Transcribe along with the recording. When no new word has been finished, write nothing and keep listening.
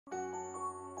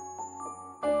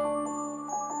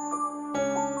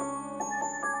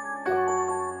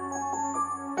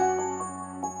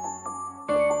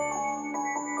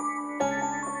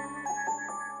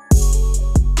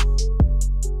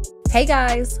Hey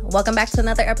guys, welcome back to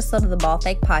another episode of the Ball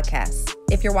Fake Podcast.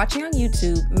 If you're watching on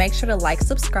YouTube, make sure to like,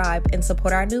 subscribe, and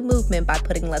support our new movement by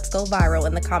putting Let's Go Viral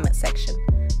in the comment section.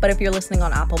 But if you're listening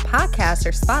on Apple Podcasts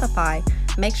or Spotify,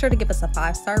 make sure to give us a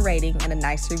 5-star rating and a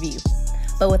nice review.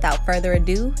 But without further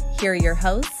ado, here are your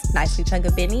hosts, Nicely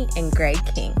Chunga Benny and Greg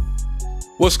King.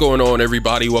 What's going on,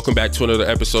 everybody? Welcome back to another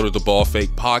episode of the Ball Fake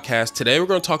Podcast. Today, we're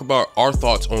going to talk about our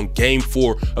thoughts on Game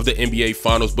 4 of the NBA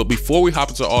Finals. But before we hop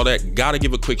into all that, gotta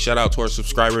give a quick shout out to our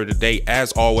subscriber today,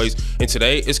 as always. And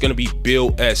today, it's going to be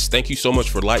Bill S. Thank you so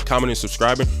much for commenting,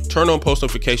 subscribing, turn on post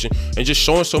notification, and just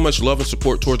showing so much love and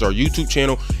support towards our YouTube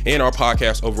channel and our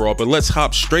podcast overall. But let's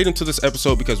hop straight into this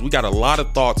episode because we got a lot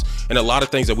of thoughts and a lot of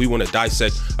things that we want to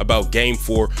dissect about Game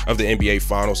 4 of the NBA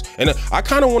Finals. And I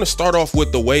kind of want to start off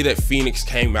with the way that Phoenix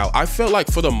came out. I felt like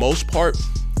for the most part,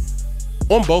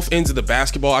 on both ends of the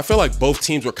basketball, I feel like both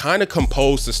teams were kind of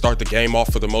composed to start the game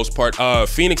off for the most part.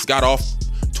 Phoenix got off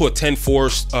to a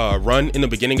 10-4 run in the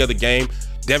beginning of the game.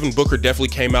 Devin Booker definitely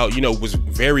came out, was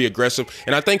very aggressive.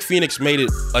 And I think Phoenix made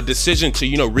it a decision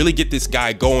to, really get this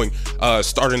guy going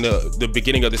starting the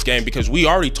beginning of this game, because we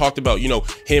already talked about,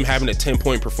 him having a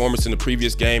 10-point performance in the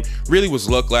previous game. Really was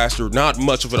lackluster, not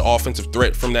much of an offensive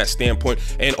threat from that standpoint.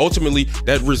 And ultimately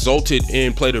that resulted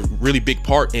in, played a really big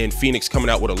part in Phoenix coming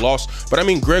out with a loss. But I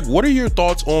mean, Greg, what are your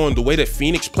thoughts on the way that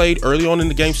Phoenix played early on in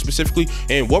the game specifically?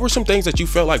 And what were some things that you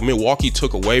felt like Milwaukee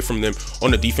took away from them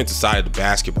on the defensive side of the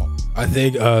basketball? I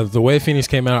think the way Phoenix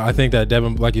came out, I think that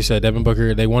Devin, like you said, Devin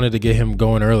Booker, they wanted to get him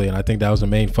going early, and I think that was the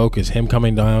main focus. Him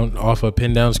coming down off of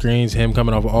pin down screens, him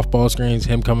coming off ball screens,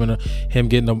 him getting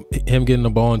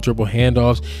the ball and dribble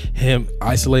handoffs, him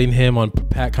isolating him on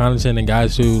Pat Connaughton and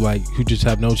guys who just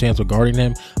have no chance of guarding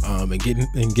him, and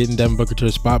getting Devin Booker to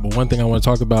the spot. But one thing I want to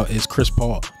talk about is Chris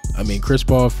Paul. I mean, Chris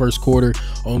Paul first quarter,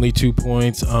 only 2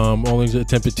 points, only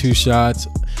attempted 2 shots,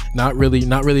 not really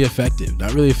effective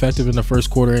in the first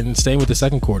quarter, and same with the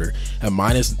second quarter. A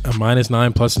minus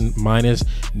 9 plus minus,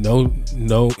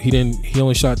 he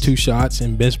only shot 2 shots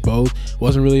and missed both.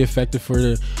 Wasn't really effective for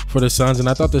the Suns, and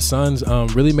I thought the Suns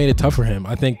really made it tough for him.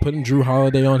 I think putting Jrue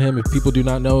Holiday on him, if people do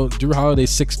not know, Jrue Holiday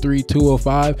 6'3",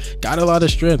 205, got a lot of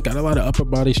strength, got a lot of upper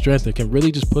body strength, and can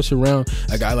really just push around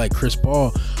a guy like Chris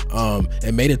Paul,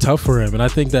 and made it tough for him. And I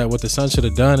think that what the Suns should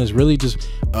have done is really just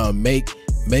make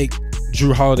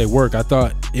Jrue Holiday work. I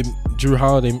thought Jrue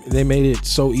Holiday, they made it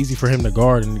so easy for him to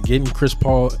guard, and getting Chris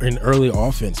Paul in early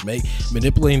offense,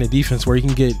 manipulating the defense where he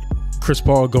can get Chris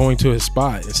Paul going to his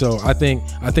spot. So I think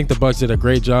the Bucks did a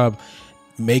great job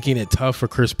making it tough for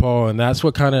Chris Paul, and that's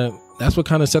what kind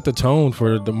of set the tone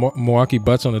for the Milwaukee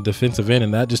Bucks on the defensive end,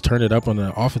 and that just turned it up on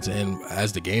the offensive end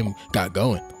as the game got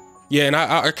going. Yeah, and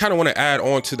I kind of want to add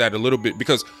on to that a little bit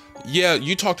because, yeah,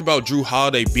 you talked about Jrue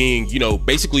Holiday being,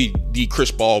 basically the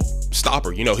Chris Paul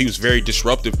stopper. He was very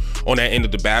disruptive on that end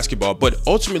of the basketball. But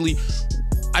ultimately,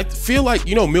 I feel like,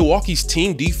 Milwaukee's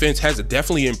team defense has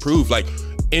definitely improved. Like,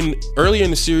 earlier in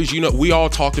the series, we all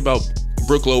talked about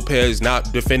Brook Lopez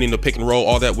not defending the pick and roll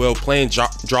all that well, playing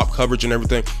drop coverage and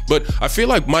everything. But I feel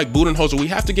like Mike Budenholzer, we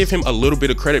have to give him a little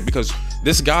bit of credit because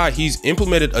this guy, he's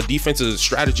implemented a defensive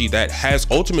strategy that has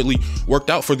ultimately worked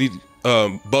out for the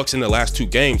Bucks in the last 2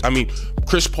 games. I mean,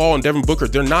 Chris Paul and Devin Booker,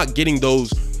 they're not getting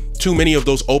too many of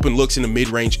those open looks in the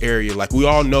mid-range area. Like, we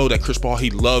all know that Chris Paul,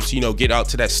 he loves, get out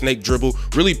to that snake dribble,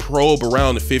 really probe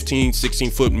around the 15,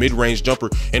 16-foot mid-range jumper,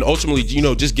 and ultimately,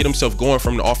 just get himself going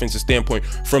from the offensive standpoint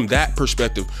from that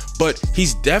perspective. But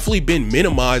he's definitely been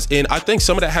minimized, and I think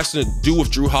some of that has to do with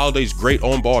Jrue Holiday's great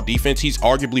on-ball defense. He's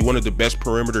arguably one of the best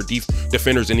perimeter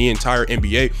defenders in the entire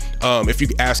NBA, if you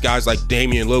ask guys like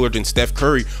Damian Lillard and Steph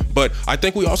Curry. But I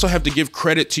think we also have to give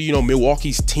credit to,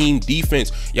 Milwaukee's team defense.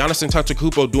 Giannis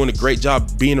Antetokounmpo doing a great job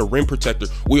being a rim protector.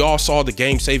 We all saw the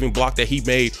game-saving block that he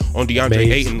made on DeAndre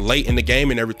Ayton late in the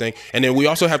game and everything. And then we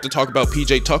also have to talk about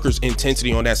PJ Tucker's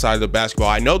intensity on that side of the basketball.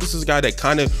 I know this is a guy that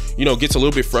kind of, gets a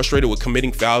little bit frustrated with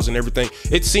committing fouls and everything.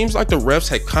 It seems like the refs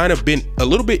had kind of been a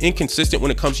little bit inconsistent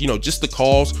when it comes to, just the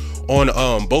calls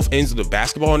on both ends of the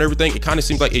basketball and everything. It kind of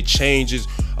seems like it changes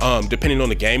depending on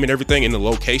the game and everything and the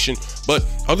location. But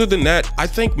other than that, I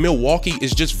think Milwaukee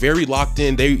is just very locked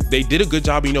in. They did a good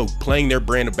job, playing their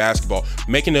brand of basketball,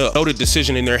 making a noted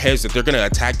decision in their heads that they're going to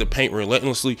attack the paint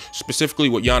relentlessly, specifically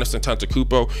with Giannis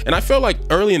Antetokounmpo. And I felt like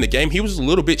early in the game, he was a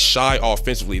little bit shy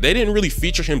offensively. They didn't really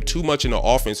feature him too much in the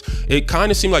offense. It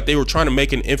kind of seemed like they were trying to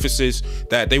make an emphasis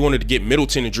that they wanted to get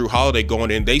Middleton and Jrue Holiday going,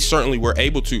 and they certainly were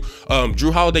able to.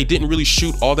 Jrue Holiday didn't really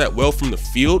shoot all that well from the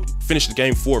field finished the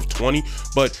game 4 of 20,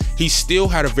 but he still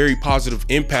had a very positive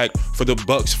impact for the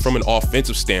Bucks from an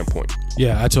offensive standpoint.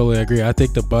 Yeah, I totally agree. I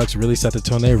think the Bucks really set the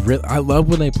tone. I love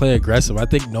when they play aggressive. I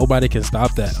think nobody can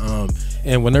stop that.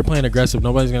 And when they're playing aggressive,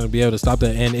 nobody's going to be able to stop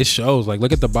that. And it shows. Like,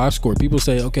 look at the box score. People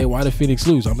say, okay, why did Phoenix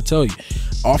lose? I'm going to tell you.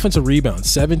 Offensive rebound,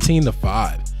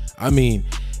 17-5. I mean,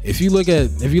 if you look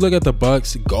at the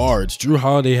Bucks guards, Jrue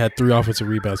Holiday had 3 offensive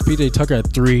rebounds. PJ Tucker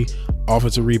had 3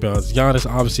 offensive rebounds. Giannis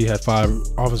obviously had 5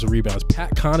 offensive rebounds.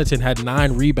 Pat Connaughton had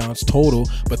 9 rebounds total,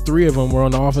 but 3 of them were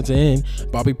on the offensive end.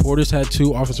 Bobby Portis had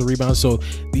 2 offensive rebounds. So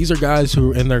these are guys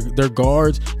who, and their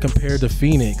guards compared to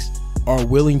Phoenix, are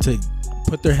willing to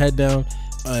put their head down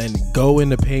and go in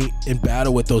the paint and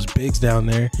battle with those bigs down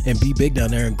there and be big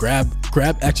down there and grab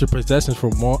extra possessions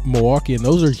from Milwaukee, and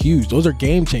those are huge. Those are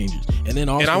game changers. And then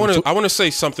also, and I want to say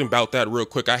something about that real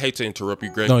quick. I hate to interrupt you,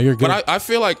 Greg. No, you're good. But I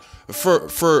feel like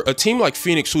for a team like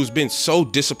Phoenix, who's been so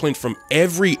disciplined from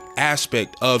every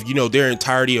aspect of, you know, their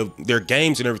entirety of their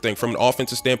games and everything, from an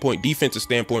offensive standpoint, defensive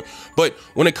standpoint, but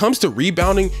when it comes to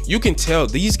rebounding, you can tell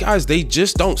these guys, they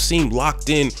just don't seem locked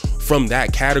in from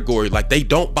that category. Like, they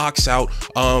don't box out.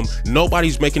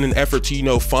 Nobody's making an effort to, you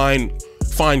know, find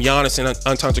Giannis and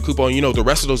Antetokounmpo, and, you know, the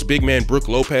rest of those big men, Brook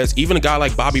Lopez, even a guy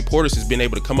like Bobby Portis has been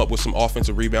able to come up with some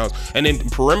offensive rebounds. And then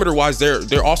perimeter wise,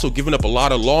 they're also giving up a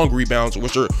lot of long rebounds,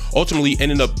 which are ultimately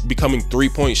ending up becoming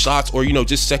 3-point shots, or, you know,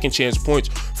 just second chance points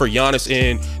for Giannis,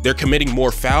 and they're committing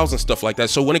more fouls and stuff like that.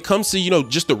 So when it comes to, you know,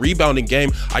 just the rebounding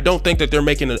game, I don't think that they're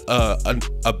making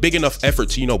a big enough effort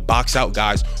to, you know, box out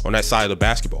guys on that side of the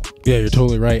basketball. Yeah, you're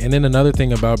totally right. And then another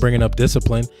thing about bringing up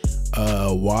discipline,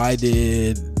 why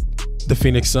did the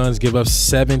Phoenix Suns give up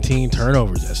 17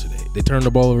 turnovers yesterday? They turned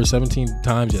the ball over 17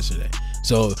 times yesterday.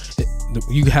 So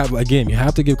you have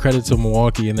to give credit to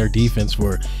Milwaukee and their defense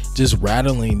for just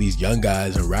rattling these young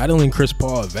guys and rattling Chris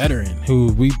Paul, a veteran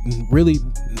who we really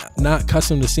not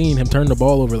accustomed to seeing him turn the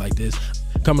ball over like this,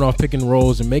 coming off pick and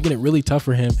rolls and making it really tough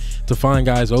for him to find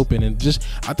guys open. And just,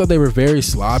 I thought they were very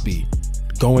sloppy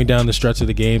going down the stretch of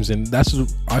the games, and that's,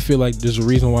 I feel like there's a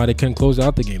reason why they couldn't close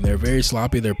out the game. They're very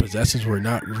sloppy. Their possessions were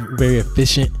not very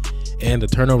efficient, and the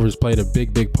turnovers played a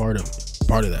big part of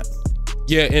that.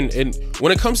 Yeah, and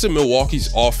when it comes to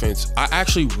Milwaukee's offense, I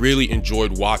actually really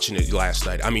enjoyed watching it last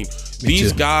night. I mean,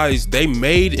 these guys, they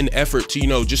made an effort to, you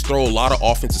know, just throw a lot of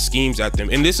offensive schemes at them.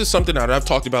 And this is something that I've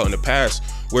talked about in the past,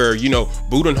 where, you know,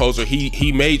 Budenholzer,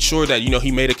 he made sure that, you know,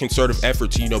 he made a concerted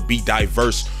effort to, you know, be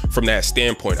diverse from that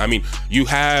standpoint. I mean, you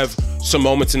have some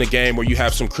moments in the game where you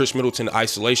have some Khris Middleton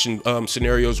isolation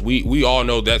scenarios. We all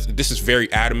know that this is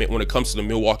very adamant when it comes to the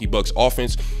Milwaukee Bucks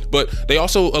offense, but they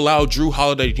also allow Jrue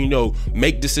Holiday to, you know,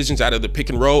 make decisions out of the pick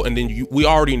and roll. And then we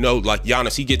already know, like,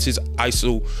 Giannis, he gets his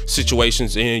ISO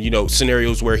situations and, you know,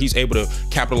 scenarios where he's able to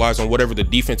capitalize on whatever the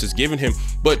defense is giving him.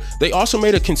 But they also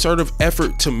made a concerted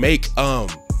effort to make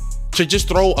to just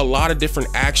throw a lot of different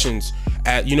actions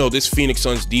at, you know, this Phoenix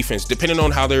Suns defense, depending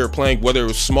on how they were playing, whether it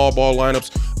was small ball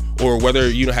lineups or whether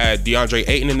you had DeAndre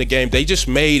Ayton in the game. They just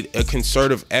made a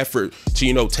concerted effort to,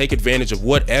 you know, take advantage of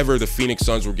whatever the Phoenix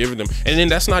Suns were giving them. And then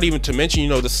that's not even to mention, you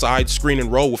know, the side screen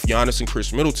and roll with Giannis and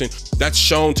Khris Middleton. That's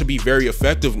shown to be very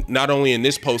effective, not only in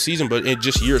this postseason, but in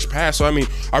just years past. So, I mean,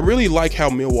 I really like how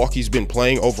Milwaukee's been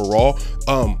playing overall,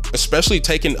 especially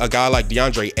taking a guy like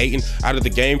DeAndre Ayton out of the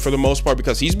game for the most part,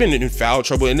 because he's been in foul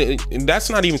trouble. And that's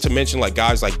not even to mention, like,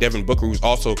 guys like Devin Booker, who's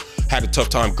also had a tough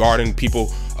time guarding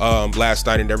people last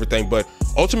night and everything. But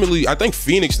ultimately, I think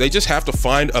Phoenix, they just have to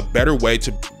find a better way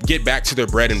to get back to their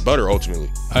bread and butter ultimately.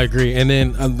 I agree. And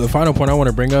then the final point I want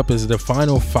to bring up is the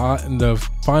final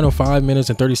 5 minutes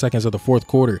and 30 seconds of the fourth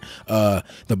quarter.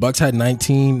 The Bucks had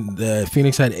 19, the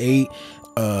Phoenix had 8.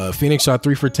 Phoenix shot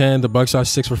 3 for 10. The Bucks shot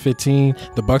 6 for 15.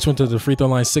 The Bucks went to the free throw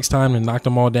line 6 times and knocked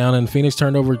them all down. And Phoenix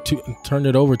turned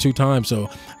it over 2 times. So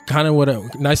kind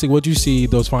of nicely what you see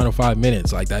those final 5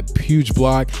 minutes, like that huge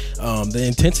block, the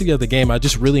intensity of the game. I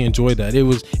just really enjoyed that. It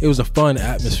was a fun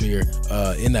atmosphere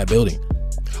in that building.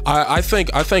 I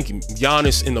think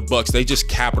Giannis and the Bucks, they just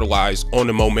capitalized on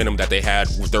the momentum that they had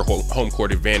with their home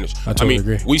court advantage. I totally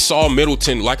agree. We saw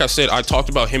Middleton, like I said, I talked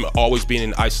about him always being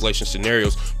in isolation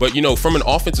scenarios, but, you know, from an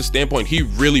offensive standpoint, he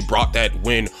really brought that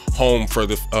win home for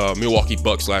the Milwaukee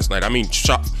Bucks last night. I mean,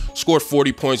 scored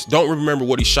 40 points. Don't remember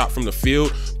what he shot from the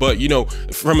field, but, you know,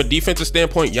 from a defensive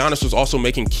standpoint, Giannis was also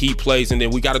making key plays. And then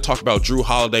we got to talk about Jrue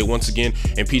Holiday once again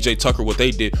and PJ Tucker, what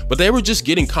they did, but they were just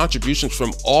getting contributions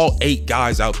from all 8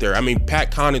 guys out there. I mean,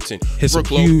 Pat Connaughton, Brook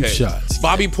Lopez, shots.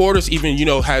 Bobby Portis even, you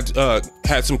know, had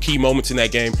had some key moments in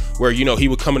that game where, you know, he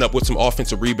was coming up with some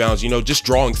offensive rebounds, you know, just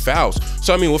drawing fouls.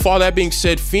 So, I mean, with all that being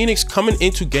said, Phoenix coming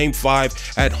into game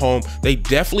 5 at home, they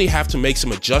definitely have to make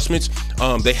some adjustments.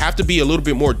 They have to be a little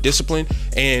bit more disciplined,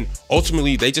 and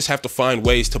ultimately they just have to find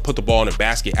ways to put the ball in the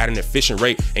basket at an efficient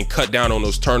rate and cut down on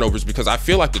those turnovers, because I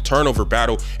feel like the turnover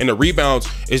battle and the rebounds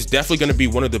is definitely going to be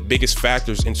one of the biggest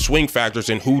factors and swing factors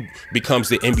in who becomes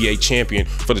the NBA champion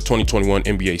for the 2021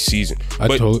 NBA season. I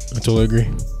totally agree.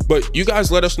 But you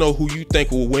guys let us know who you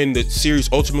think will win the series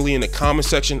ultimately in the comment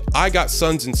section. I got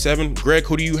Suns in 7. Greg,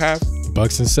 who do you have?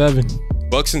 Bucks in 7.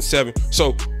 Bucks in 7.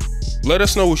 So let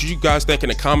us know what you guys think in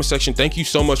the comment section. Thank you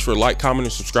so much for like, commenting,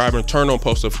 subscribing, turn on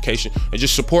post notification, and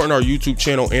just supporting our YouTube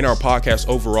channel and our podcast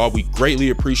overall. We greatly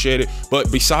appreciate it.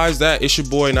 But besides that, it's your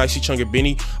boy Nicey Chunga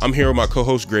Benny. I'm here with my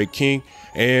co-host Greg King,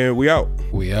 and we out.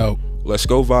 We out. Let's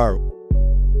go viral.